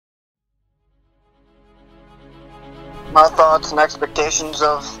My thoughts and expectations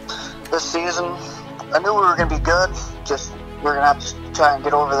of this season. I knew we were going to be good, just we're going to have to try and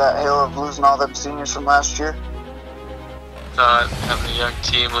get over that hill of losing all them seniors from last year. Having a young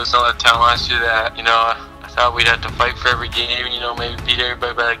team, losing all that talent last year, that, I thought we'd have to fight for every game, maybe beat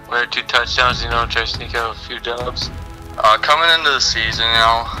everybody by like 1 or 2 touchdowns, try to sneak out a few dubs. Coming into the season,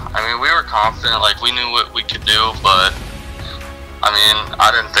 we were confident, we knew what we could do, but,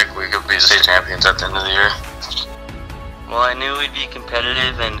 I didn't think we could be state champions at the end of the year. Well, I knew we'd be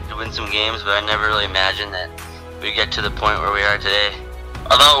competitive and win some games, but I never really imagined that we'd get to the point where we are today.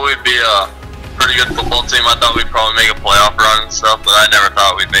 I thought we'd be a pretty good football team. I thought we'd probably make a playoff run and stuff, but I never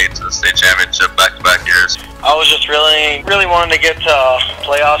thought we'd make it to the state championship back-to-back years. I was just really wanting to get to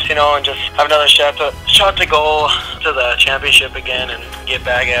playoffs, and just have another shot to go to the championship again and get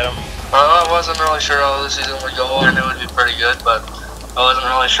back at them. I wasn't really sure how the season would go. I knew it would be pretty good, but I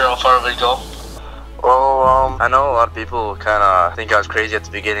wasn't really sure how far it would go. Well, I know a lot of people kind of think I was crazy at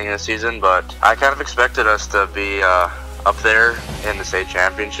the beginning of the season, but I kind of expected us to be up there in the state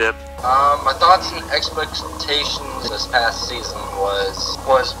championship. My thoughts and expectations this past season was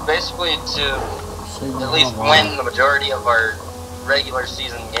basically to at least win the majority of our regular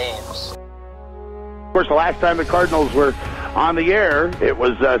season games. Of course, the last time the Cardinals were on the air, it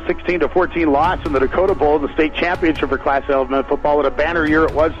was 16-14 loss in the Dakota Bowl, the state championship for Class 11 football. What a banner year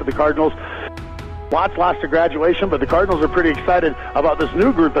it was for the Cardinals. Watts lost to graduation, but the Cardinals are pretty excited about this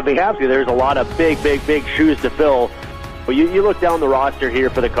new group that they have. There's a lot of big shoes to fill. But you look down the roster here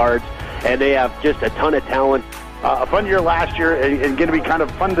for the Cards, and they have just a ton of talent. A fun year last year, and going to be kind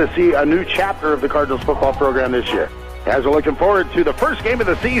of fun to see a new chapter of the Cardinals football program this year. As we're looking forward to the first game of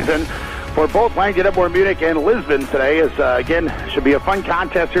the season for both Langdon-Area Edmore Munich and Lisbon today, as again, should be a fun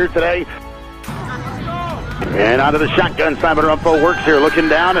contest here today. And out of the shotgun, Simon Rumpho works here, looking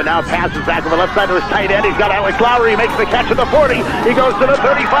down, and now passes back to the left side to his tight end. He's got Alex Lowry. He makes the catch at the 40. He goes to the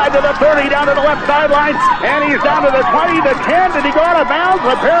 35, to the 30, down to the left sideline, and he's down to the 20, the 10. Did he go out of bounds?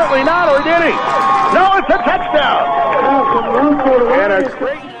 Apparently not, or did he? No, it's a touchdown. And a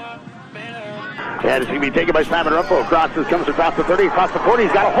great... And it's going to be taken by Simon Rumpho. Comes across the 30, across the 40.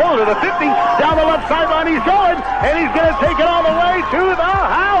 He's got a hold of the 50. Down the left sideline he's going, and he's going to take it all the way to the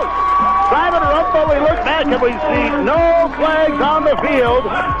house. Simon Rumpho, we look back and we see no flags on the field.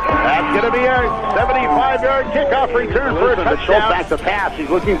 That's going to be a 75-yard kickoff return for a touchdown. Back to pass. He's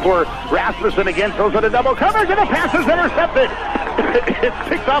looking for Rasmussen again. Throws it a double coverage, and the pass is intercepted. It's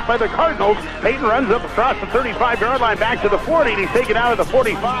picked off by the Cardinals. Peyton runs up across the 35-yard line back to the 40, and he's taken out of the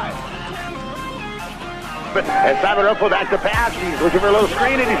 45. And Simon Rumpho back to pass. He's looking for a little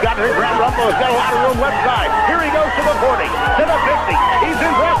screen, and he's got Grant Rumpho. He's got a lot of room left side. Here he goes to the 40, to the 50. He's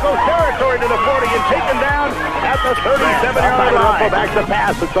in Rumpho's territory to the 40 and taken down at the 37-yard line. Rumpho back to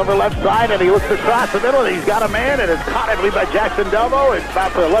pass. It's over left side, and he looks across the middle, and he's got a man, and it's caught, I believe, by Jackson Delvo. It's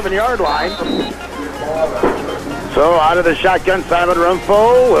about the 11-yard line. So out of the shotgun, Simon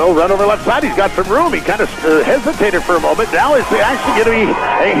Rumpho will run over left side. He's got some room. He kind of hesitated for a moment. Now it's actually going to be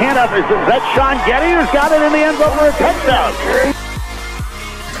a handoff. Is that Sean Getty who's got it in the end zone for a touchdown?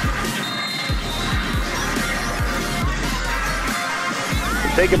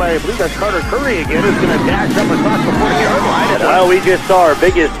 Taken by, I believe that's Carter Curry again, who's going to dash up across the 40-yard line. Well, we just saw our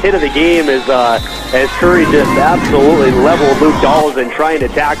biggest hit of the game as Curry just absolutely leveled Luke Dollison trying to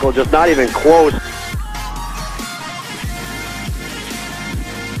tackle, just not even close.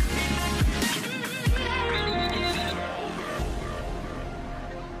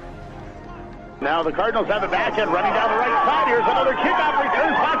 Now the Cardinals have it back and running down the right side. Here's another kickoff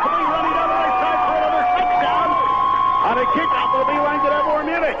return, possibly running down the right side for another touchdown. On a kickoff will be Langdon-Area Edmore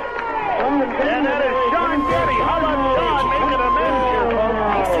Munich. And that is Sean Getty. How about Sean making amends here,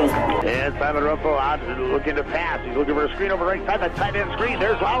 folks? And Simon Rumpho out looking to pass. He's looking for a screen over right side, that tight end screen.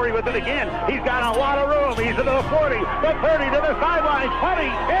 There's Lowry with it again. He's got a lot of room. He's into the 40, the 30, to the sideline.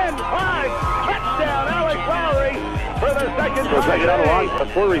 20, 10, 5. Touchdown, Alex Lowry. For the second time. The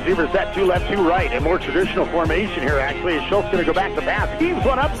 4 receivers set, 2 left, 2 right. A more traditional formation here, actually. As Schultz going to go back to pass. Heaves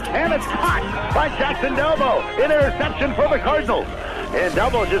one up, and it's caught by Jackson Delvo. Interception for the Cardinals. And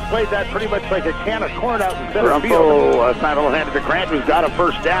Delvo just played that pretty much like a can of corn out in center field. Simultaneously to Grant, who's got a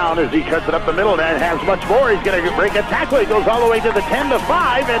first down as he cuts it up the middle and has much more. He's going to break a tackle. He goes all the way to the 10-5,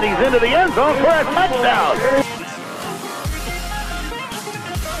 and he's into the end zone for a touchdown.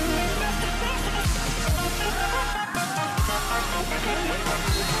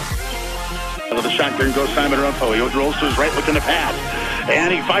 Out of the shotgun goes Simon Rumpho. He rolls to his right looking to pass.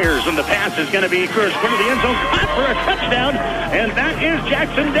 And he fires, and the pass is going to be first into the end zone, caught for a touchdown, and that is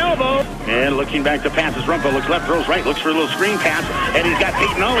Jackson Delbo. And looking back to passes, Rumpel looks left, throws right, looks for a little screen pass, and he's got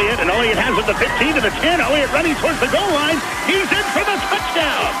Peyton Elliott, and Elliott has it to 15 to the 10. Elliott running towards the goal line. He's in for the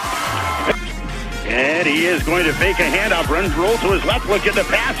touchdown. And he is going to fake a handoff, runs, roll to his left, look at the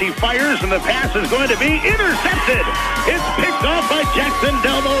pass, he fires, and the pass is going to be intercepted. It's picked off by Jackson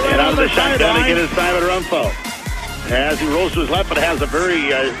Delbo right on the sideline. Again is Simon Rumpel. As he rolls to his left, but has a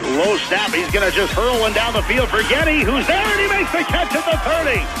very low snap. He's going to just hurl one down the field for Getty, who's there, and he makes the catch at the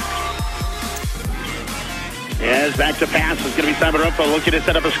 30. As back to pass is going to be Simon Rumpel looking to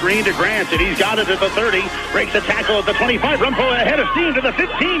set up a screen to Grant, and he's got it at the 30. Breaks the tackle at the 25. Rumpel ahead of steam to the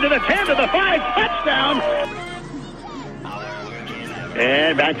 15, to the 10, to the 5. Touchdown!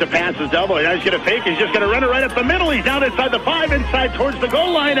 And back to pass is Delbo. Now he's going to fake. He's just going to run it right up the middle. He's down inside the 5, inside towards the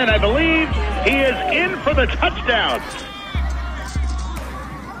goal line, and I believe he is in for the touchdown.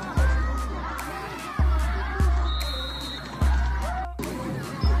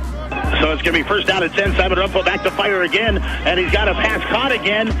 So it's going to be first down at 10. Simon Rumpel back to fire again, and he's got a pass caught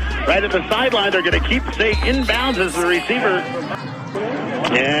again right at the sideline. They're going to keep, inbounds as the receiver.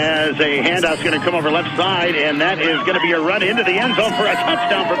 As a handoff's going to come over left side, and that is going to be a run into the end zone for a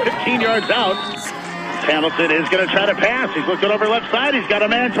touchdown from 15 yards out. Hamilton is going to try to pass. He's looking over left side. He's got a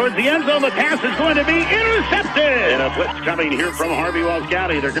man towards the end zone. The pass is going to be intercepted. And a blitz coming here from Harvey Wells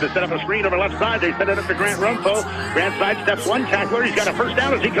County. They're going to set up a screen over left side. They set it up to Grant Rumpel. Grant sidesteps one tackler. He's got a first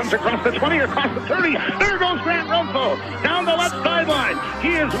down as he comes across the 20, across the 30. There goes Grant Rumpel down the left sideline.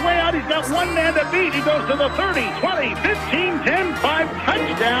 He is way out. He's got one man to beat. He goes to the 30, 20, 15, 10, 5,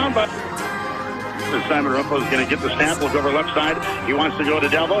 touchdown. But Simon Rumpel is going to get the snap, look over left side. He wants to go to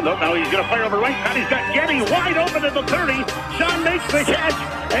Delbo. Nope, now he's going to fire over right side. He's got Getty wide open at the 30. Sean makes the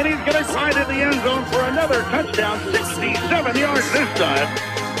catch, and he's going to glide in the end zone for another touchdown. 67 yards this time.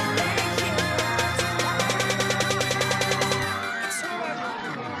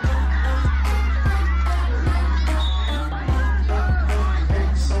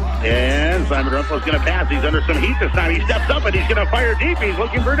 And Simon Rumpel is going to pass. He's under some heat this time. He steps up and he's going to fire deep. He's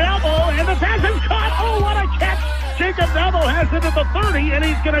looking for Delbo, and the pass is caught. Oh, what a catch! Jacob Delbo has it at the 30, and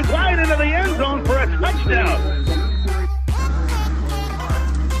he's going to glide into the end zone for a touchdown.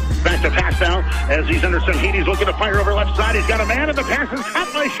 Back to pass now as he's under some heat. He's looking to fire over left side. He's got a man, and the pass is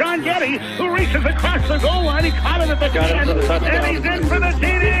caught by Sean Getty, who reaches across the goal line. He caught it at the 10, and he's in for the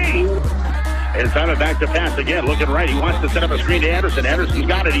TD. And Simon back to pass again, looking right. He wants to set up a screen to Anderson. Anderson's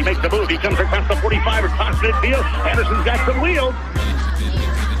got it. He makes the move. He comes across the 45, across midfield. Anderson's got some wheels.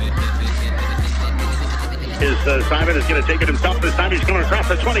 Simon is going to take it himself this time. He's coming across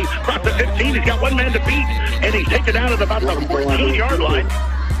the 20, across the 15. He's got one man to beat, and he's taken down at about the 14-yard line.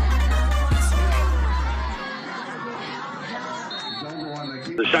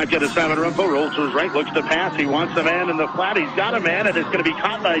 The shotgun is Simon Rumpel, rolls to his right, looks to pass. He wants a man in the flat. He's got a man, and it's going to be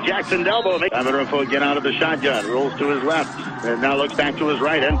caught by Jackson Delbo. Simon Rumpel again out of the shotgun, rolls to his left, and now looks back to his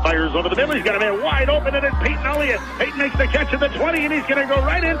right and fires over the middle. He's got a man wide open, and it's Peyton Elliott. Peyton makes the catch at the 20, and he's going to go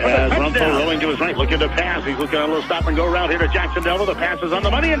right in for the touchdown. Rumpel rolling to his right, looking to pass. He's looking at a little stop-and-go route here to Jackson Delbo. The pass is on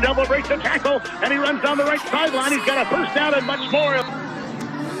the money, and Delbo breaks the tackle, and he runs down the right sideline. He's got a first down and much more.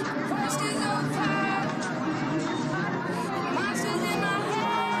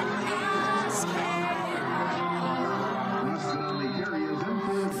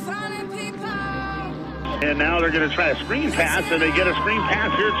 And now they're going to try a screen pass, and they get a screen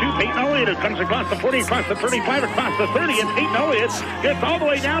pass here to Peyton Elliott. It comes across the 40, across the 35, across the 30, and Peyton Elliott gets all the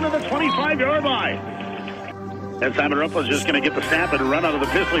way down to the 25-yard line. And Simon Rumpel is just going to get the snap and run out of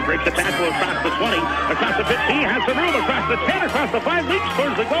the pistol. He breaks the tackle across the 20, across the 15, has some room, across the 10, across the 5, leaps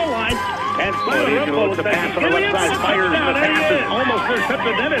towards the goal line. And Simon Rumpel looks to pass on the left side, fires, and the pass is almost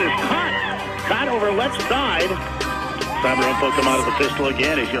intercepted. Then it is caught over left side. Simon Rumpel come out of the pistol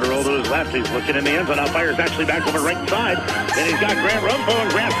again. He's going to roll to his left. He's looking in the end zone. Now fires actually back over right side. Then he's got Grant Rumpel, and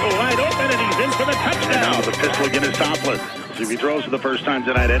Grant's go wide open, and he's in for the touchdown. The pistol again is topless. So if he throws for the first time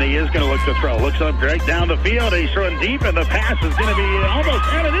tonight, and he is going to look to throw. Looks up right down the field, and he's throwing deep, and the pass is going to be almost,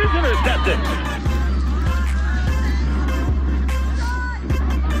 and it is intercepted.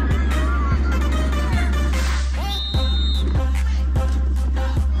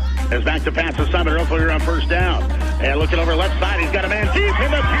 As back to pass to Simon Rumpel here on first down. And looking over left side, he's got a man deep,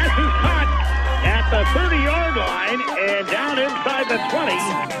 and the pass is caught at the 30-yard line and down inside the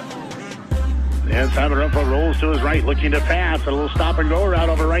 20. And Simon Rumpel rolls to his right, looking to pass. A little stop-and-go route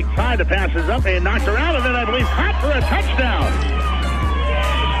over right side. The pass is up and knocked around, and then I believe caught for a touchdown.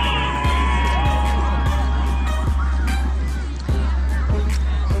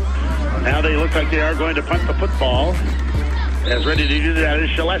 Now they look like they are going to punt the football. As ready to do that is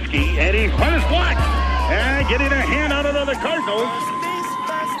Shaleski, and he's put his block. And getting a hand out of the Cardinals.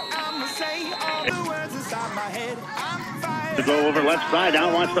 To go over left side,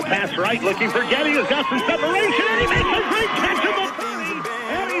 now wants to pass right, looking for Getty, who's got some separation, and he makes a great catch of the 30,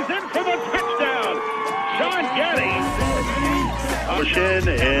 and he's in for the touchdown. Sean Getty. Motion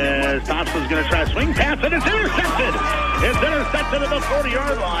is Thompson's going to try to swing pass, and it's intercepted. It's intercepted at the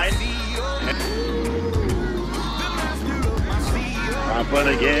 40-yard line. Thompson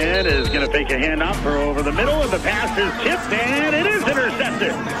again is going to take a handoff for over the middle, and the pass is tipped, and it is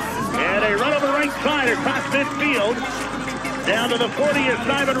intercepted. And a run over right side across midfield. Down to the 40 is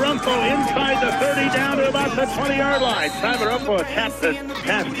Simon Rumpel, inside the 30, down to about the 20-yard line. Simon Rumpel tapped the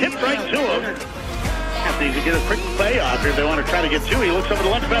pass, tipped right to him. Needs to get a quick play off here if they want to try to get two. He looks over the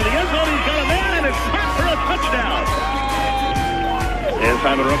left side of the end zone. He's got a man, and it's caught for a touchdown. And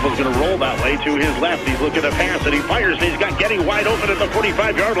Simon Rumpel's going to roll that way to his left. He's looking to pass, and he fires, and he's got Getty wide open at the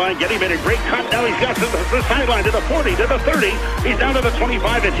 45-yard line. Getty made a great cut. Now he's got to the sideline, to the 40, to the 30. He's down to the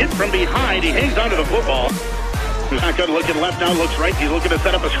 25 and hit from behind. He hangs onto the football. He's not good, looking left now, looks right. He's looking to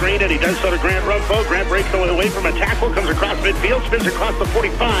set up a screen, and he does so to Grant Rumpel. Grant breaks away from a tackle, comes across midfield, spins across the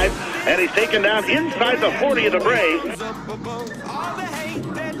 45, and he's taken down inside the 40 of the Braves.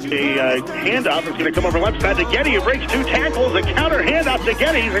 A handoff is going to come over left side to Getty, who breaks two tackles. A counter handoff to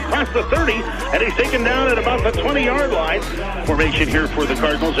Getty. He's across the 30, and he's taken down at about the 20-yard line. Formation here for the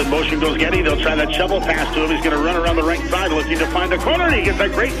Cardinals. In motion goes Getty. They'll try that shovel pass to him. He's going to run around the right side looking to find the corner, and he gets a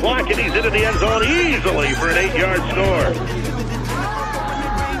great block, and he's into the end zone easily for an 8-yard score.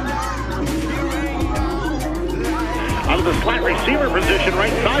 Out of the slot receiver position,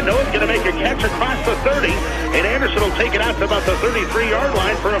 right side, Noah's going to make a catch across the 30, and Anderson will take it out to about the 33-yard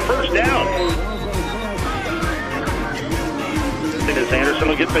line for a first down. As Anderson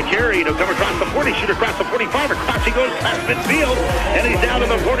will get the carry, he'll come across the 40, shoot across the 45, across he goes past midfield, and he's down to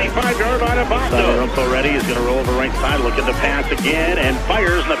the 45-yard line of Boston. Rumpel ready, is going to roll over right side, looking to pass again, and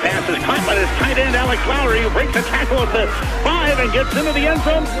fires, and the pass is caught by his tight end, Alex Lowry, who breaks a tackle at the 5 and gets into the end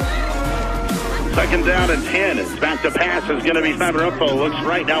zone. Second down and 10. It's back to pass. Is going to be Simon Rumpel. Looks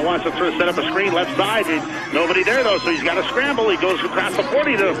right now, wants to set up a screen left side. Nobody there, though, so he's got to scramble. He goes across the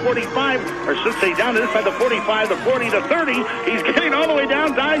 40 to the 45, or should say down inside the 45, the 40 to 30. He's getting all the way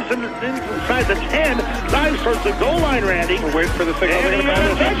down, dives inside the 10, dives towards the goal line, Randy. We're waiting for the signal. And he got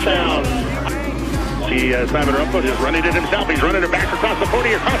a touchdown. See Simon Rumpel is running it himself. He's running it back across the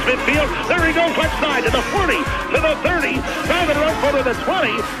 40, across midfield. There he goes, left side to the 40, to the 30. Simon Rumpel to the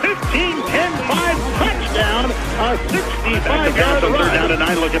 20, 15, 10, 5, touchdown. A 65-yard run. Third down to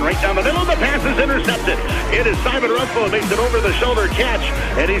 9, looking right down the middle. The pass is intercepted. It is Simon Rumpel who makes it over the shoulder catch,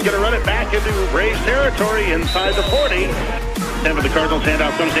 and he's going to run it back into Braves territory inside the 40. And with the Cardinals,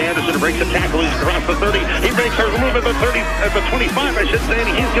 handoff comes to Anderson, who breaks the tackle. He's across the 30. He breaks her move at the 30, at the 25, I should say,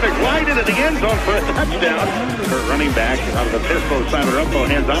 and he's going to glide into the end zone for a touchdown. Her running back out of the pistol, Simon Rumpel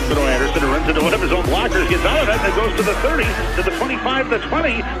hands off to Anderson, who runs into one of his own blockers, gets out of it, and goes to the 30, to the 25, the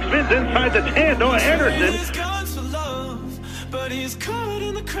 20, spins inside the 10. Noah Anderson.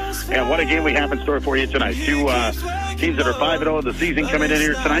 And what a game we have in store for you tonight. Two teams that are 5-0 of the season coming in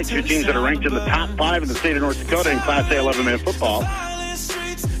here tonight. Two teams that are ranked in the top 5 in the state of North Dakota in Class A 11-man football.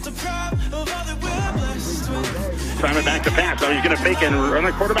 Simon back to pass. Now he's going to fake and run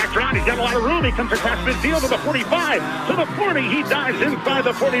the quarterback draw. He's got a lot of room. He comes across midfield to the 45, to the 40. He dives inside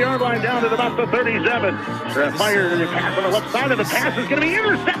the 40-yard line down at about the 37. Fire and pass on the left side, and the pass is going to be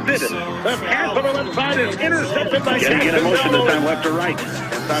intercepted. The pass on the left side is intercepted by Jackson. Getting in motion this time left to right.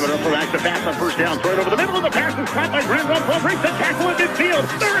 And Simon Rumpel back to pass on first down. Throw it over the middle of the pass is caught by Grant Rumpel. Breaks the tackle in midfield.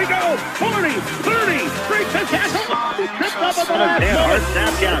 There he goes. 40, 30. Breaks the tackle. He tripped up on the last hard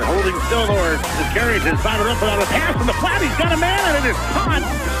snap count. Holding still or the carries is Simon Rumpel on the pass. From the flat, he's got a man, and it is caught.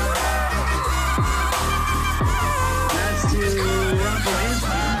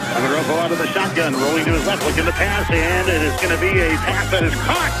 Simon Rumpel out of the shotgun, rolling to his left, looking to pass, and it is going to be a pass that is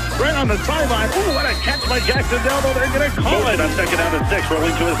caught right on the sideline. Ooh, what a catch by Jackson Delbo. They're going to call it on second down and 6,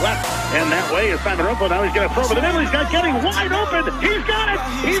 rolling to his left, and that way is Simon Rumpel. Now he's going to throw over the middle. He's got getting wide open. He's got it.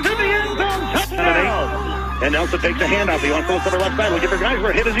 He's in the end zone. Touchdown. And Nelson takes a handoff. He wants to look over left side, looking for guys where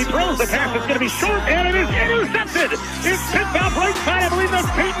hit as he throws. The pass is going to be short, and it is intercepted. It's picked off right side. I believe that's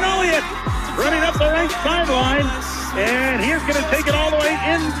Peyton Elliott running up the right sideline. And he is going to take it all the way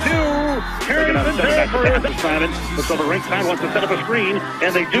into Carrington territory. Simon looks over right side, wants to set up a screen,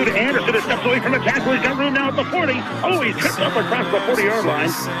 and they do to Anderson. It steps away from the tackle. He's got room now at the 40. Oh, he's tripped up across the 40-yard line.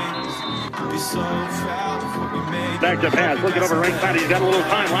 Back to pass, looking over right side. He's got a little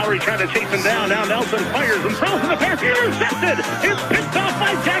time. Lowry trying to chase him down. Now Nelson fires and throws in the pass. Intercepted. It's picked off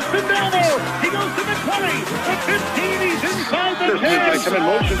by Jackson Delbo. He goes to the 20, the 15. He's inside going to come in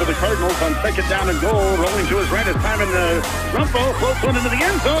motion for the Cardinals on second down and goal. Rolling to his right is Simon Rumpel. Floats one into the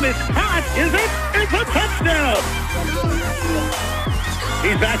end zone. It's caught. Is it? It's a touchdown.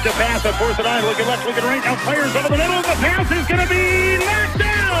 He's back to pass at 4th and 9. Looking left, looking right. Now fires over the middle. The pass is going to be knocked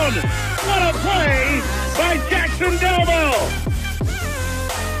down. What a play by Jackson Delbo.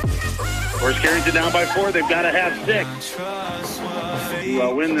 Force carries it down by 4. They've got to have 6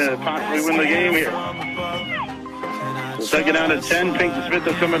 to possibly win the game here. So second down at 10. Pink Smith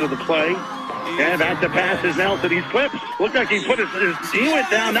has come into the play. And back to pass is Nelson. He slips. Looked like he put he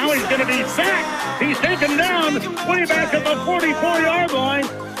went down. Now he's going to be sacked. He's taken down way back at the 44-yard line.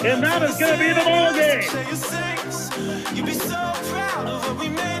 And that is going to be the ball game.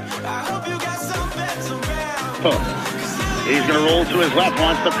 He's going to roll to his left,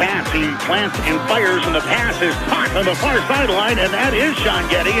 wants the pass. He plants and fires, and the pass is caught on the far sideline, and that is Sean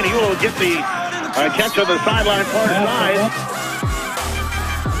Getty, and he will get the catch on the sideline far side.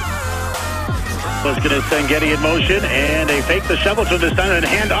 Was going to send Getty in motion, and they fake the shovel to this time and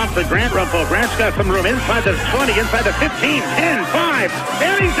hand off to Grant Rumpel. Grant's got some room inside the 20, inside the 15, 10, 5,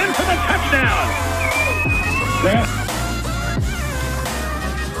 and he's in for the touchdown. Grant.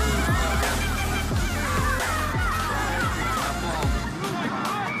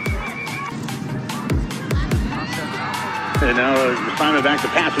 And now Simon back to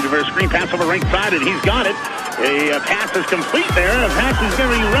pass with a reverse screen pass over right side, and he's got it. A pass is complete there. A pass is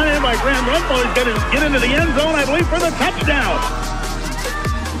going to be run in by Graham Rumpel. He's going to get into the end zone, I believe, for the touchdown.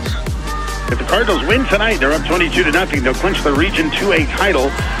 If the Cardinals win tonight, they're up 22-0. They'll clinch the Region 2A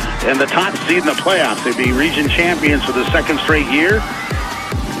title and the top seed in the playoffs. They'd be region champions for the second straight year.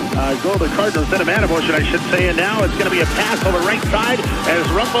 Go the Cardinals instead of man motion, I should say. And now it's going to be a pass over right side as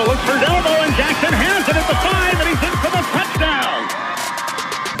Rumpel looks for Delbo, and Jackson has it at the 5, and he's in for the touchdown.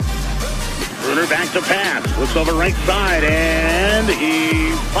 Bruner back to pass, looks over right side, and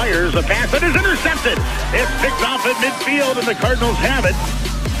he fires a pass that is intercepted. It's picked off at midfield, and the Cardinals have it.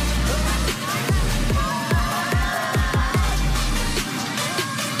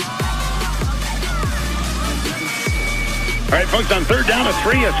 All right, folks, on third down and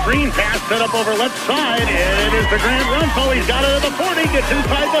 3, a screen pass set up over left side, and it is the Grant Rumpel. He's got it at the 40, gets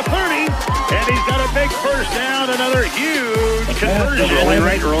inside the 30, and he's got a big first down, another huge conversion.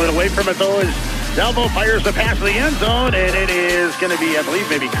 Rolling away from it, though, is Delbo fires the pass to the end zone, and it is going to be, I believe,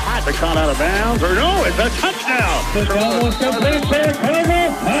 maybe caught out of bounds, or no, it's a touchdown. And it's going to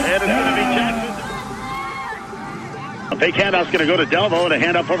be Jackson. A fake handoff's going to go to Delbo, and a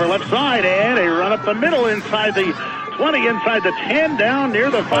handoff over left side, and a run up the middle inside the 20, inside the 10, down near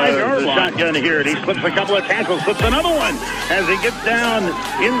the 5-yard line. Shotgun here, and he slips a couple of tackles, slips another one as he gets down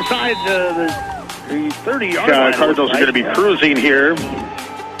inside the 30-yard line. Cardinals are going to be cruising here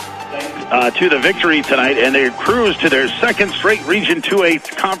to the victory tonight, and they cruise to their second straight Region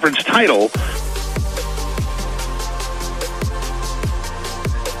 2A conference title.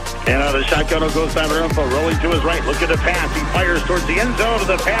 And the shotgun will go Simon Rumpel, rolling to his right, look at the pass. He fires towards the end zone, and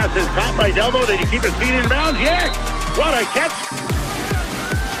the pass is caught by Delbo. Did he keep his feet in bounds? Yes! What a catch!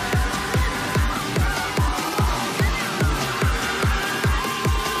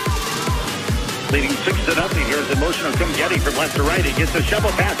 Leading 6-0 here as in motion of Getty from left to right. He gets a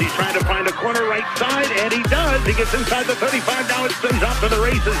shovel pass. He's trying to find a corner right side, and he does. He gets inside the 35. Now it sends off to the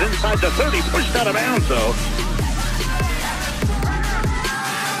races inside the 30. Pushed out of bounds, though.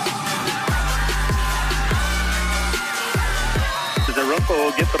 Rumpel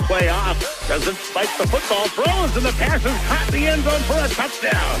will get the play off, doesn't spike the football, throws, and the pass is caught in the end zone for a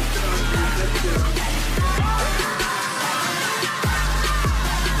touchdown.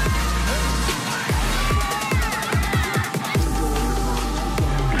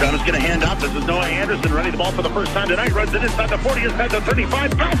 John is going to hand off. This is Noah Anderson running the ball for the first time tonight. Runs it inside the 40, inside the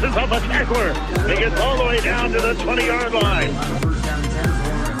 35, bounces off a tackler. He gets all the way down to the 20-yard line.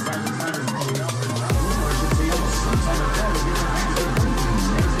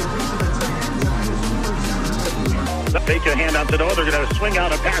 Fake a hand out to Noah. They're going to swing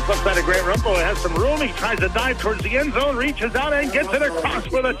out a pass left side of Grant Rumpel. It has some room. He tries to dive towards the end zone, reaches out and gets it across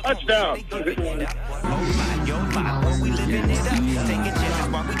for the touchdown.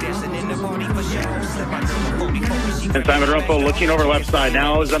 And Simon Rumpel looking over left side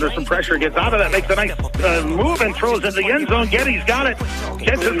now is under some pressure. Gets out of that, makes a nice move and throws into the end zone. Getty's got it.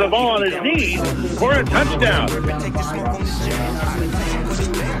 Catches the ball on his knees for a touchdown.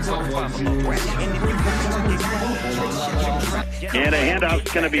 And a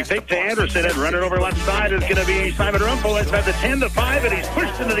handoff's going to be fake to Anderson, and running over left side is going to be Simon Rumpel inside the 10-5, and he's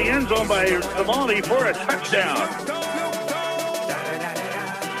pushed into the end zone by Savani for a touchdown.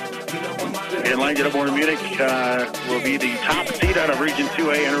 And Langdon-Area Munich will be the top seed out of Region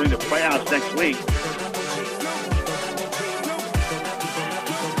 2A entering the playoffs next week.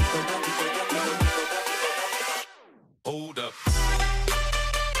 Hold up.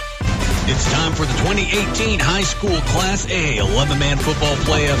 It's time for the 2018 High School Class A 11-man football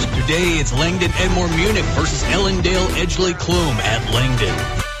playoffs. Today it's Langdon Edmore Munich versus Ellendale Edgeley Clume at Langdon.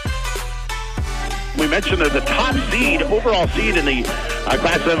 We mentioned that the top seed, overall seed in the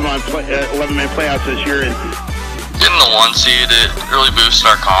Class 11-man playoffs this year. And getting the 1 seed, it really boosts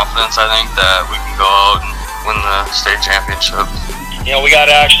our confidence. I think that we can go out and win the state championship. You know, we got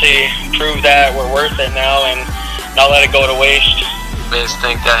to actually prove that we're worth it now and not let it go to waste. They just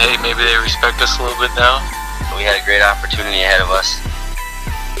think that, hey, maybe they respect us a little bit now. We had a great opportunity ahead of us.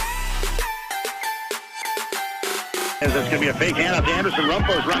 As it's going to be a fake handoff to Anderson.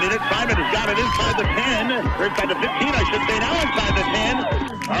 Rumpfo's running it. Simon has got it inside the 10. Or inside the 15, I should say. Now inside the 10.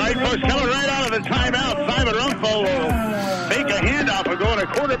 All right, folks, coming right out of the timeout. Simon Rumpfo will fake a handoff and go on a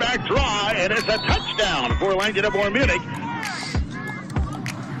quarterback draw, and it's a touchdown for Langdon-Area Munich.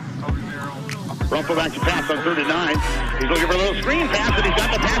 Rumpfo back to pass on 3rd and 9. He's looking for a little screen pass, and he's got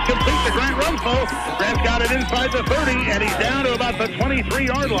the pass complete to Grant Rumpfo. Grant's got it inside the 30, and he's down to about the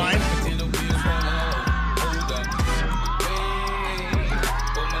 23-yard line.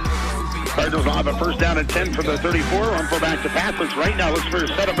 Cardinals will have a first down and 10 from the 34. Rumpfo back to pass. Looks right now. Looks for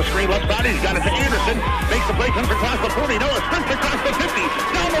a set up a screen left side. He's got it to Anderson. Makes the play. Comes across the 40. Noah sprints across the 50.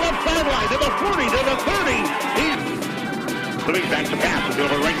 Down the left sideline to the 40 to the 30. He's back to pass. He'll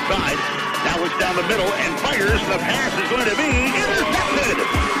go to the right side. Now looks down the middle and fires. The pass is going to be intercepted.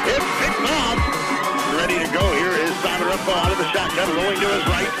 It's picked off. Ready to go. Here is Simon Rumpfo out of the shotgun, rolling to his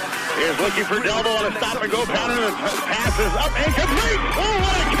right. Is looking for Delbo on a stop-and-go pattern. The pass is up and complete. Oh,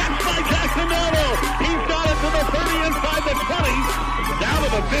 what a catch by Jackson Delbo. He's got it to the 30 inside the 20. Down to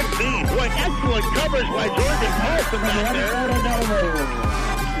the 15. Boy, excellent coverage by Jordan Paulson back there.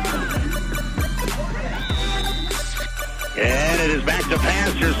 And it is back to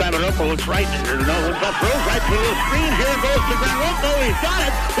pass. Here Simon Rumpfo looks right. Looks left, throws right to the screen. Here goes to Grant Rumpfo. He's got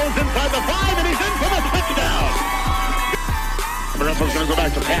it. Goes inside the 5, and he's in for the touchdown. Rumpfo's going to go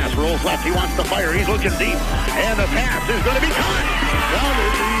back to pass. Rolls left. He wants to fire. He's looking deep. And the pass is going to be caught. Well,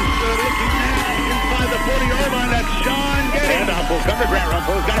 he's looking inside the 40-yard line. That's Sean Getty. And off will come to Grant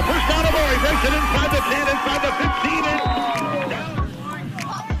Rumpfo. He's got a first down of more. He breaks it inside the 10, inside the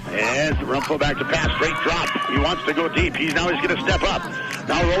 15. And Rumpfo back to pass, straight drop. He wants to go deep. He's going to step up.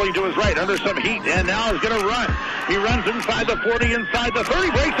 Now rolling to his right, under some heat, and now he's going to run. He runs inside the 40, inside the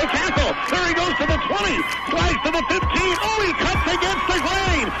 30, breaks the tackle. There he goes to the 20, slides to the 15. Oh, he cuts against the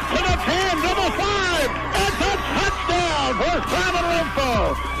grain. To the 10, to the 5. It's a touchdown for Simon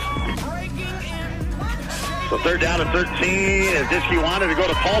Rumpfo. So 3rd down and 13, as Diskey wanted to go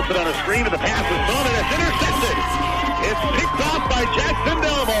to Paulson on a screen, and the pass is thrown, and it's intercepted. It's picked off by Jackson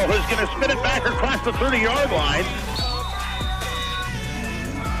Delbo, who's going to spin it back across the 30-yard line.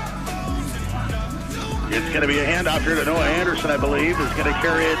 It's going to be a handoff here to Noah Anderson, I believe, is going to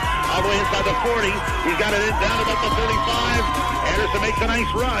carry it all the way inside the 40. He's got it in down about the 35. Anderson makes a nice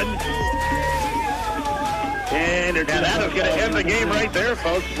run. And that is going to end the game right there,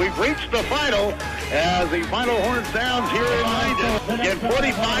 folks. We've reached the final as the final horn sounds here in Langdon. Again,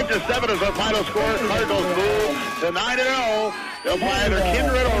 45-7 is our final score. Cardinals move to 9-0. They'll play either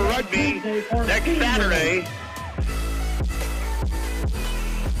Kindred or Rugby next Saturday.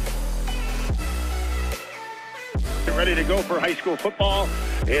 Ready to go for high school football.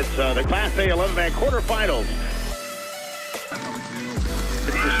 It's the Class A 11-man quarterfinals.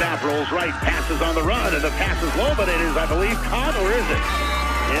 The snap rolls right, passes on the run, and the pass is low, but it is, I believe, caught, or is it?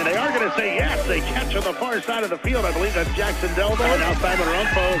 And they are going to say yes. They catch on the far side of the field. I believe that's Jackson Delbo. Now Simon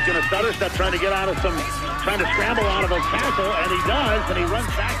Rumpfo is going to stutter step, trying to get out of trying to scramble out of a tackle, and he does, and he runs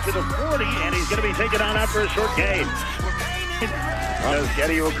back to the 40, and he's going to be taken on after a short gain. As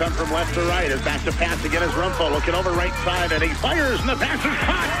Getty will come from left to right. As back to pass again as Rumpfo looking over right side, and he fires, and the pass is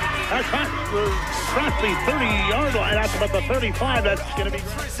caught. Across the 30-yard line, out about the 35. That's going to be.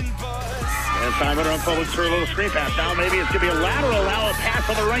 And Simon Rumpfo looks for a little screen pass. Now maybe it's going to be a lateral. Now a pass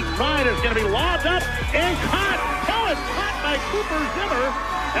on the right side is going to be lobbed up and caught. Oh, it's caught by Cooper Zimmer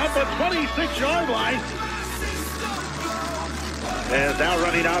at the 26-yard line. And now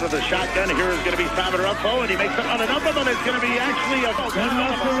running out of the shotgun here is going to be Simon Rumpfo, and he makes it on another one. It's going to be actually a goal.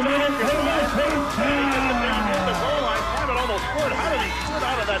 Simon almost scored. How did he score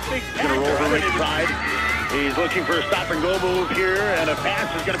out of that big pass? Going to roll to the right side. He's looking for a stop-and-go move here, and a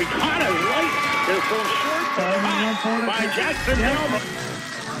pass is going to be caught as right. It's so short by Jackson Delbo.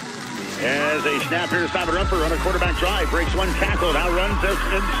 As a snap here to Simon Rumper on a quarterback drive. Breaks one tackle. Now runs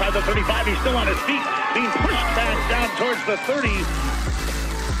inside the 35. He's still on his feet. Being pushed back down towards the 30.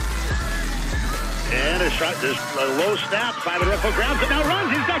 And a shot, just a low snap. Simon Rumper grabs it. Now runs.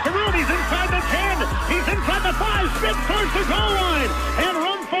 He's got the room. He's inside the 10. He's inside the 5. Spins towards the goal line. And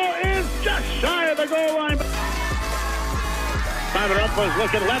Rumper is just shy of the goal line. Simon Rumper is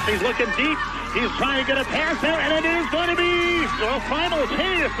looking left. He's looking deep. He's trying to get a pass there, and it is going to be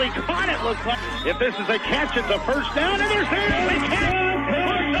simultaneously caught, it looks like. If this is a catch, it's a first down, and there's a catch.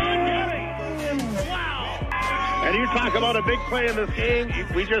 Wow. And you talk about a big play in this game.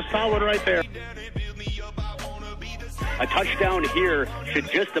 We just saw one right there. A touchdown here should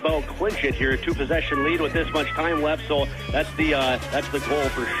just about clinch it here. 2-possession lead with this much time left, so that's the goal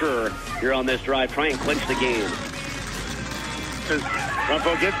for sure here on this drive. Try and clinch the game.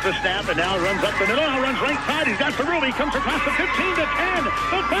 Rumpo gets the snap and now runs up the middle. Now runs right side. He's got some room. He comes across the 15 to 10, the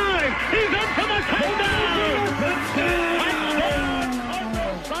 5. He's in for the touchdown.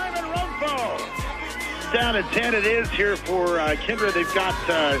 Simon Rumpo. Down at 10 it is here for Kindred. They've got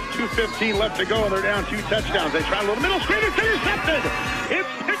 2:15 left to go and they're down 2 touchdowns. They try a little middle screen. It's intercepted. It's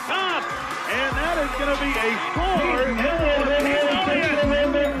picked up. And that is going to be a score.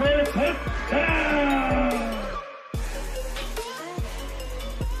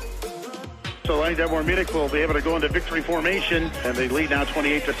 So Langdon-Area Munich will be able to go into victory formation, and they lead now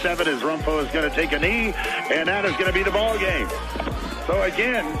 28-7 as Rumpo is going to take a knee, and that is going to be the ball game. So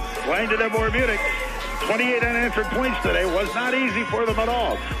again, Langdon-Area Munich, 28 unanswered points today. Was not easy for them at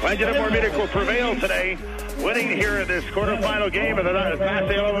all. Langdon-Area Munich will prevail today, winning here in this quarterfinal game of the Class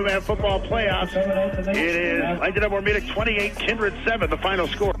A 11-man football playoffs. It is Langdon-Area Munich 28, Kindred 7, the final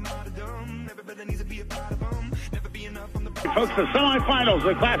score. Folks, the semifinals of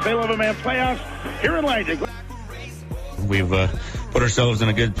the Class A 11-man playoffs here in Langdon. We've put ourselves in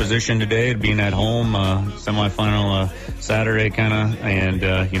a good position today, being at home, semifinal Saturday kind of, and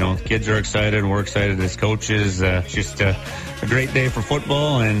kids are excited. We're excited as coaches. Just a great day for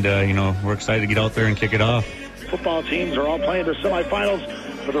football, and we're excited to get out there and kick it off. Football teams are all playing the semifinals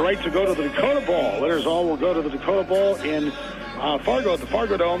for the right to go to the Dakota Bowl. Winners all will go to the Dakota Bowl in Fargo, at the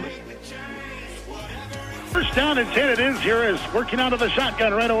Fargodome. First down and 10 it is here as working out of the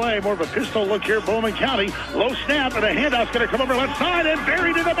shotgun right away. More of a pistol look here, Bowman County. Low snap and a handoff's going to come over left side and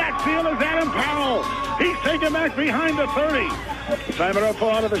buried in the backfield is Adam Powell. He's taken back behind the 30. Simon Rumpo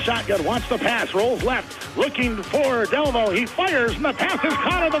out of the shotgun, wants the pass, rolls left, looking for Delvo. He fires and the pass is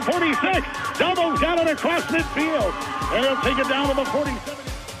caught at the 46. Delvo's got it across midfield and he'll take it down to the 47.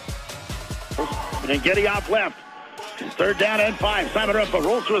 And Getty off left. Third down and 5. Simon Rumpo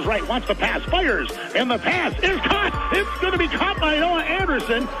rolls to his right, wants the pass, fires, and the pass is caught. It's going to be caught by Noah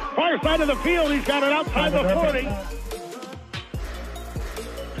Anderson. Far side of the field, he's got it outside the 40.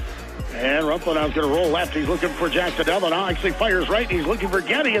 And Rumpo now is going to roll left. He's looking for Jackson Delvo. Now actually fires right, and he's looking for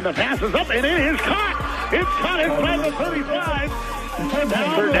Getty, and the pass is up, and it is caught. It's caught inside the 35.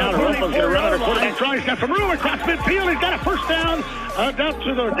 Third down, Rumpo's going to run on a quarterback draw. He's got some room across midfield. He's got a first down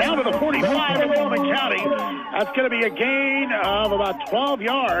down to the 45 of Bowman County. That's going to be a gain of about 12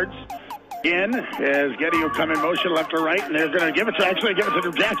 yards. In as Getty will come in motion left or right, and they're going to give it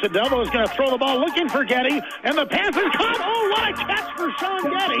to Jackson Delvo. Is going to throw the ball looking for Getty, and the pass is caught. Oh, what a catch for Sean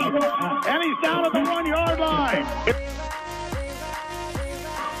Getty! And he's down at the 1-yard line.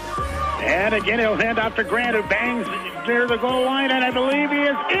 And again, he'll hand off to Grant, who bangs near the goal line, and I believe he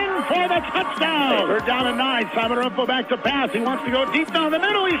is in for the touchdown. Third down and 9. Simon Rumpo back to pass. He wants to go deep down the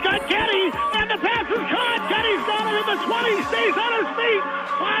middle. He's got Getty, and the pass is caught. Getty's got it at the 20. Stays on his feet.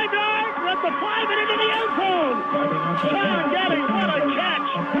 5 yards at the 5 and into the end zone. Sean Getty, what a catch,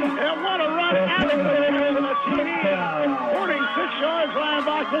 and what a run out of the TV. 46 yards, Ryan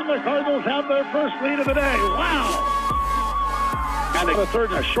Bachman. The Cardinals have their first lead of the day. Wow. And the third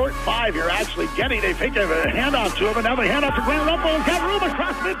and a short 5 here, actually. Getty, they think of a handoff to him, and now they hand off to Grant Rumpo. He's got room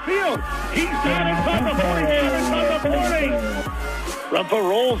across midfield. He's down inside the 40, inside the 40. Rumpo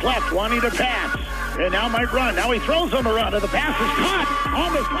rolls left, wanting to pass, and now might run. Now he throws on the run, and the pass is caught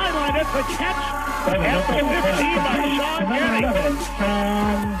on the sideline. It's a catch at the 15 by Sean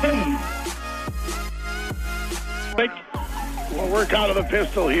Getty. We'll work out of the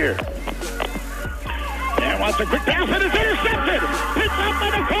pistol here. And wants a quick pass, and it's intercepted. Picked up by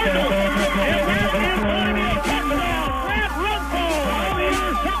the Cardinals. And that is going to be a touchdown. Grant Rumpo on the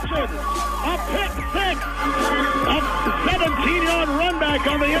interception. A pick 6. A 17-yard run back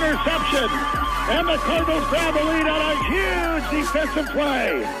on the interception. And the Cardinals grab the lead on a huge defensive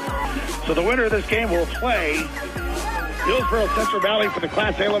play. So the winner of this game will play Hisboro Central Valley for the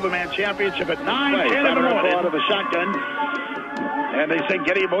Class A 11-man championship at 9-10 in the morning. Out of the shotgun. And they say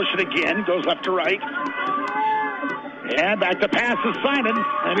get in motion again. Goes left to right. And back to pass is Simon.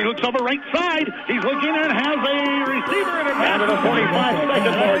 And he looks over right side. He's looking and has a receiver in it. Down to the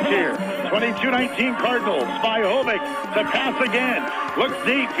 45-second mark here. 22-19 Cardinals. Spyhovic to pass again. Looks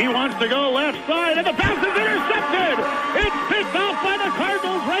deep. He wants to go left side. And the pass is intercepted. It's picked off by the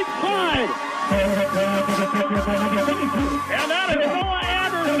Cardinals right side. And that is Noah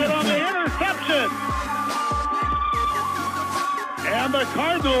Anderson on the interception. And the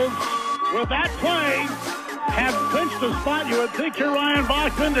Cardinals, with that play, have clinched the spot. You would think you're Ryan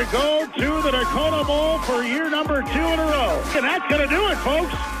Bachman to go to the Dakota Bowl for year number 2 in a row. And that's going to do it,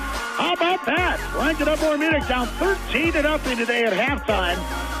 folks. How about that? Langdon-Area Edmore Munich down 13-0 today at halftime.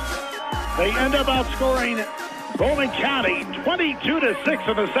 They end up outscoring Bowman County 22-6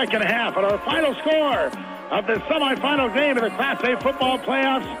 in the second half. And our final score of the semifinal game of the Class A football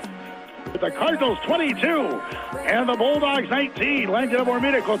playoffs, the Cardinals 22 and the Bulldogs 19. Langdon-Area Edmore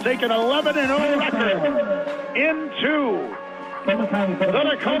Munich will take an 11-0 record into the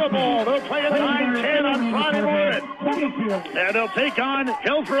Dakota Bowl. They'll play at 9-10 on Friday morning. And they'll take on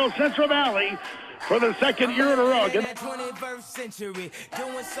Hisboro Central Valley for the second year in a row.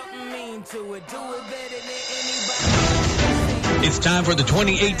 It's time for the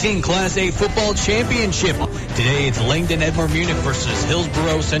 2018 Class A Football Championship. Today it's Langdon-Area Edmore Munich versus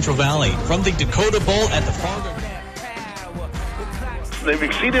Hisboro Central Valley from the Dakota Bowl at the Fargodome. They've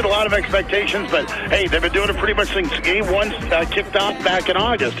exceeded a lot of expectations, but hey, they've been doing it pretty much since game 1 kicked off back in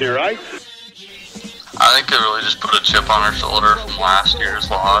August here, right? I think they really just put a chip on our shoulder from last year's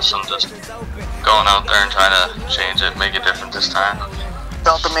loss and just going out there and trying to change it, make it different this time.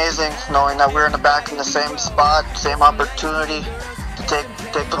 Felt amazing knowing that we're back in the same spot, same opportunity to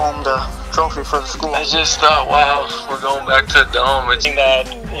take home the trophy for the school. I just thought, wow, we're going back to the dome. I think that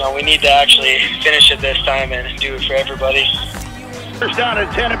we need to actually finish it this time and do it for everybody. First down at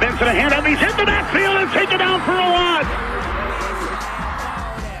 10, and Benson a hand up. He's hit the backfield and taken down for a loss.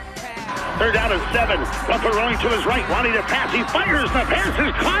 Third down at 7. Rumpel rolling to his right, wanting to pass. He fires. The pass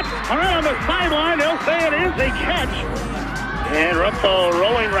is caught around the sideline. They'll say it is a catch. And Rumpel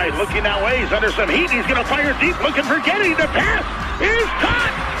rolling right, looking that way. He's under some heat. He's going to fire deep, looking for Getty. The pass is caught.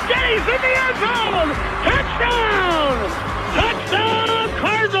 Getty's in the end zone. Touchdown! Touchdown,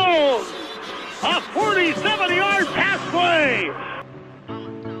 Cardinals! A 47-yard pass play.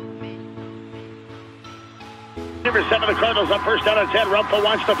 Number 7, the Cardinals up first down at 10. Rumpel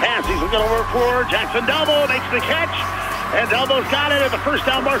wants to pass. He's looking over for Jackson Delbo. Makes the catch. And Delbo's got it at the first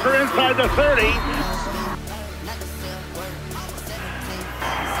down marker inside the 30.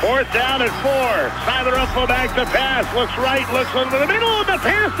 Fourth down at 4. Simon Rumpel back to pass. Looks right, looks into the middle of the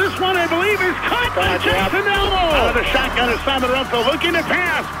pass. This one, I believe, is caught by Jackson Delbo. Out of the shotgun is Simon Rumpel looking to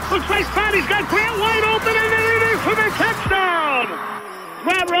pass. Looks right side. He's got Grant wide open, and there it is for the touchdown.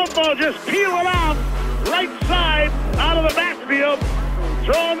 Grant Rumpel just peeling out. Right side, out of the backfield,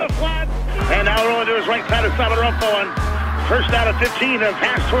 throwing the flat. And now rolling to his right side of Simon Rumpel. And first down at 15, and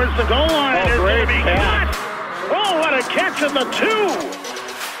pass towards the goal line. It's going to be caught. Oh, what a catch in the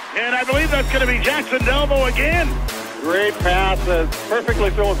 2. And I believe that's going to be Jackson Delbo again. Great pass,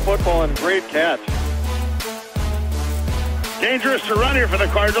 perfectly thrown football, and great catch. Dangerous to run here for the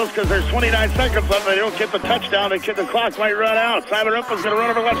Cardinals because there's 29 seconds left. They don't get the touchdown. The clock might run out. Simon Rumpel's going to run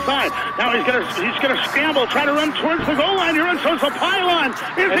over left side. Now he's going to scramble, try to run towards the goal line. He runs towards the pylon.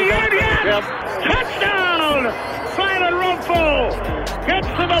 Is he in yet? Yep. Touchdown! Simon Rumpel gets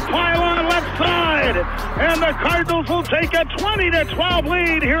to the pylon left side, and the Cardinals will take a 20-12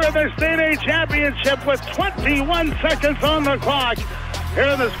 lead here in the State A Championship with 21 seconds on the clock here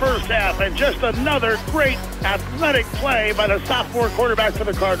in this first half. And just another great athletic play by the sophomore quarterback for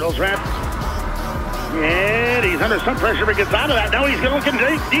the Cardinals, right? And he's under some pressure, but gets out of that. Now he's looking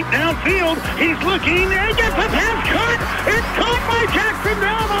deep downfield. He's looking and gets the pass cut. It's caught by Jackson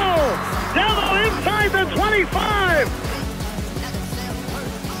Delbo. Delbo inside the 25.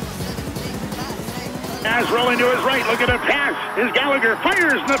 As rolling to his right, look at the pass. Is Gallagher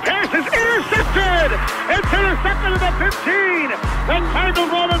fires, and the pass is intercepted. It's intercepted at the 15. The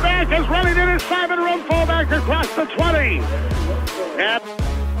Cardinals roll it back as running in is Simon Rumpel back across the 20. And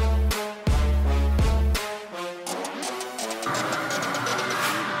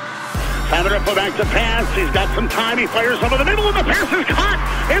Simon Rumpel back to pass. He's got some time. He fires over the middle, and the pass is caught.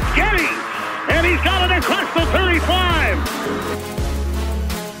 It's Getty, and he's got it across the 35.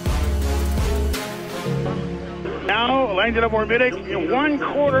 Now, Langdon-Area Edmore Munich 1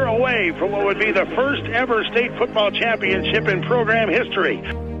 quarter away from what would be the first ever state football championship in program history.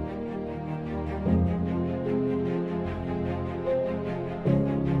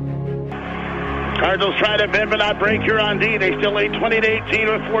 Cardinals try to bend but not break here on D. They still lead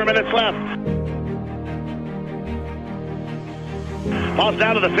 20-18 with 4 minutes left. Ball's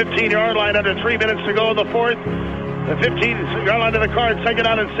down to the 15-yard line under 3 minutes to go in the fourth. The 15-yard line to the Cards, second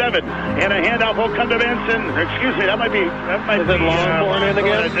down and 7. And a handoff will come to Benson. Excuse me, that might be Longhorn in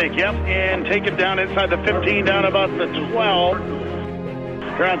again? I think, yep. And take it down inside the 15, down about the 12.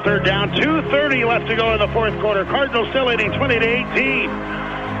 They're on third down. 2:30 left to go in the fourth quarter. Cardinals still leading 20-18.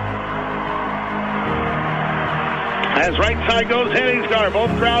 As right side goes Henningsgar.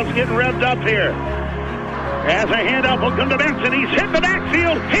 Both crowds getting revved up here. As a handoff will come to Benson. He's hit the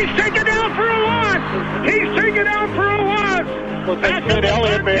backfield. He's taken down for a loss. He's taken down for a loss. Back at the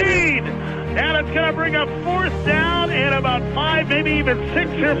 13. And it's going to bring up fourth down and about 5, maybe even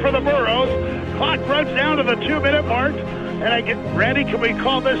 6 here for the Burros. Clock runs down to the 2-minute mark. And Randy, can we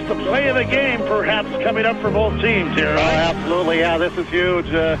call this the play of the game, perhaps, coming up for both teams here? Right? Absolutely, yeah, this is huge.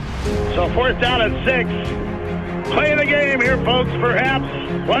 So fourth down and 6. Play of the game here, folks, perhaps.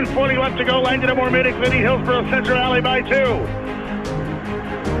 1:40 left to go. Langdon-Area Edmore Munich leading Hisboro Central Valley by 2.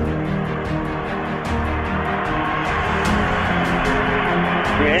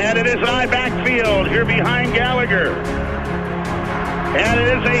 And it is an eye backfield here behind Gallagher. And it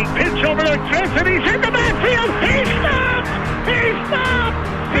is a pitch over to Benson. He's in the backfield. He stopped! He stopped!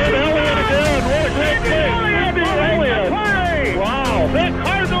 Good Elliott again. What a great play! Wow. The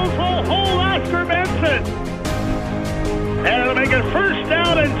Cardinals will hold Oscar Benson. And it'll make it first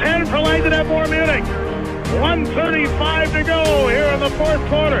down and 10 for Langdon-Area Edmore Munich. 1:35 to go here in the fourth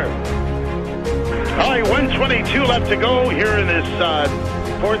quarter. Only 1:22 left to go here in this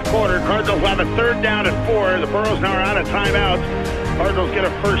fourth quarter. Cardinals have a third down and 4. The Burros now are out of timeouts. Cardinals get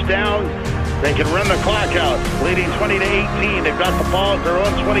a first down. They can run the clock out, leading 20-18. They've got the ball at their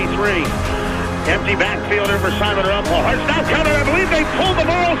own 23. Empty backfield here for Simon Rumpel. Hard snap counter. I believe they pulled the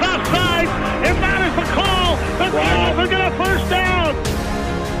Burros offside. If that is the call, the Cardinals will get a first down.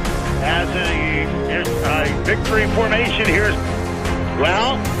 As a victory formation here.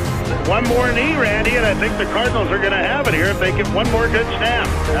 Well, one more knee, Randy, and I think the Cardinals are going to have it here if they get one more good snap.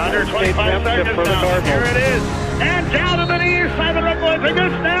 Under 25 seconds now. Here it is. And down to the knee. Simon Rumpel has a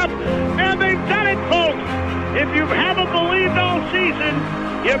good snap. And they've done it, folks. If you haven't believed all season,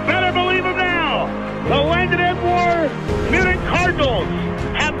 you better believe them now. The Langdon-Area Edmore Munich Cardinals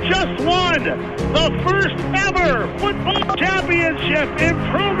have just won the first ever football championship in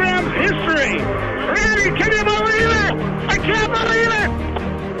program history. Randy, can you believe it? I can't believe it.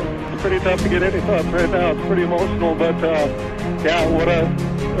 It's pretty tough to get any thoughts right now. It's pretty emotional, but yeah, what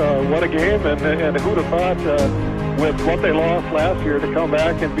a game, and who'd have thought with what they lost last year to come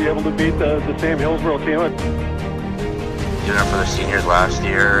back and be able to beat the same Hillsboro team. Doing it for the seniors last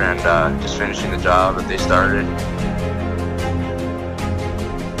year and just finishing the job that they started.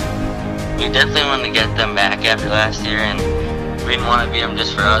 We definitely wanted to get them back after last year, and we didn't want to beat them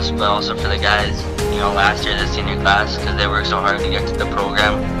just for us, but also for the guys, last year, the senior class, because they worked so hard to get to the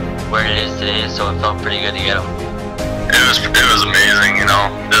program where it is today, so it felt pretty good to get them. It was amazing,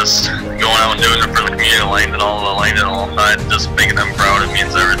 just going out and doing it for the community of Langdon, all the Langdon alumni, just making them proud, it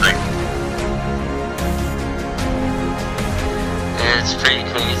means everything. It's pretty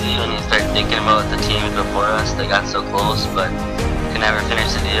crazy when you start thinking about the teams before us that got so close, but can never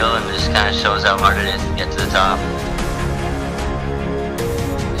finish the deal, and it just kind of shows how hard it is to get to the top.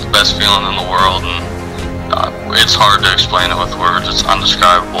 It's the best feeling in the world, and it's hard to explain it with words. It's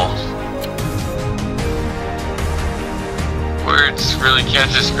undescribable. Words really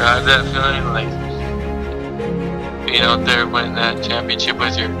can't describe that feeling, like being out there winning that championship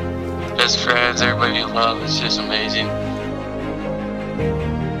with your best friends, everybody you love. It's just amazing.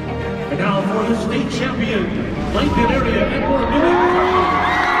 And now for the state champion, Langdon-Area Edmore Munich.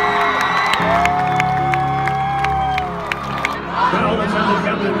 Now let's have the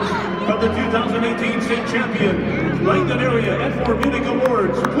captains of the 2018 state champion, Langdon-Area Edmore Munich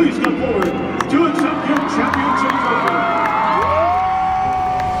Awards. Please come forward to accept your championship trophy.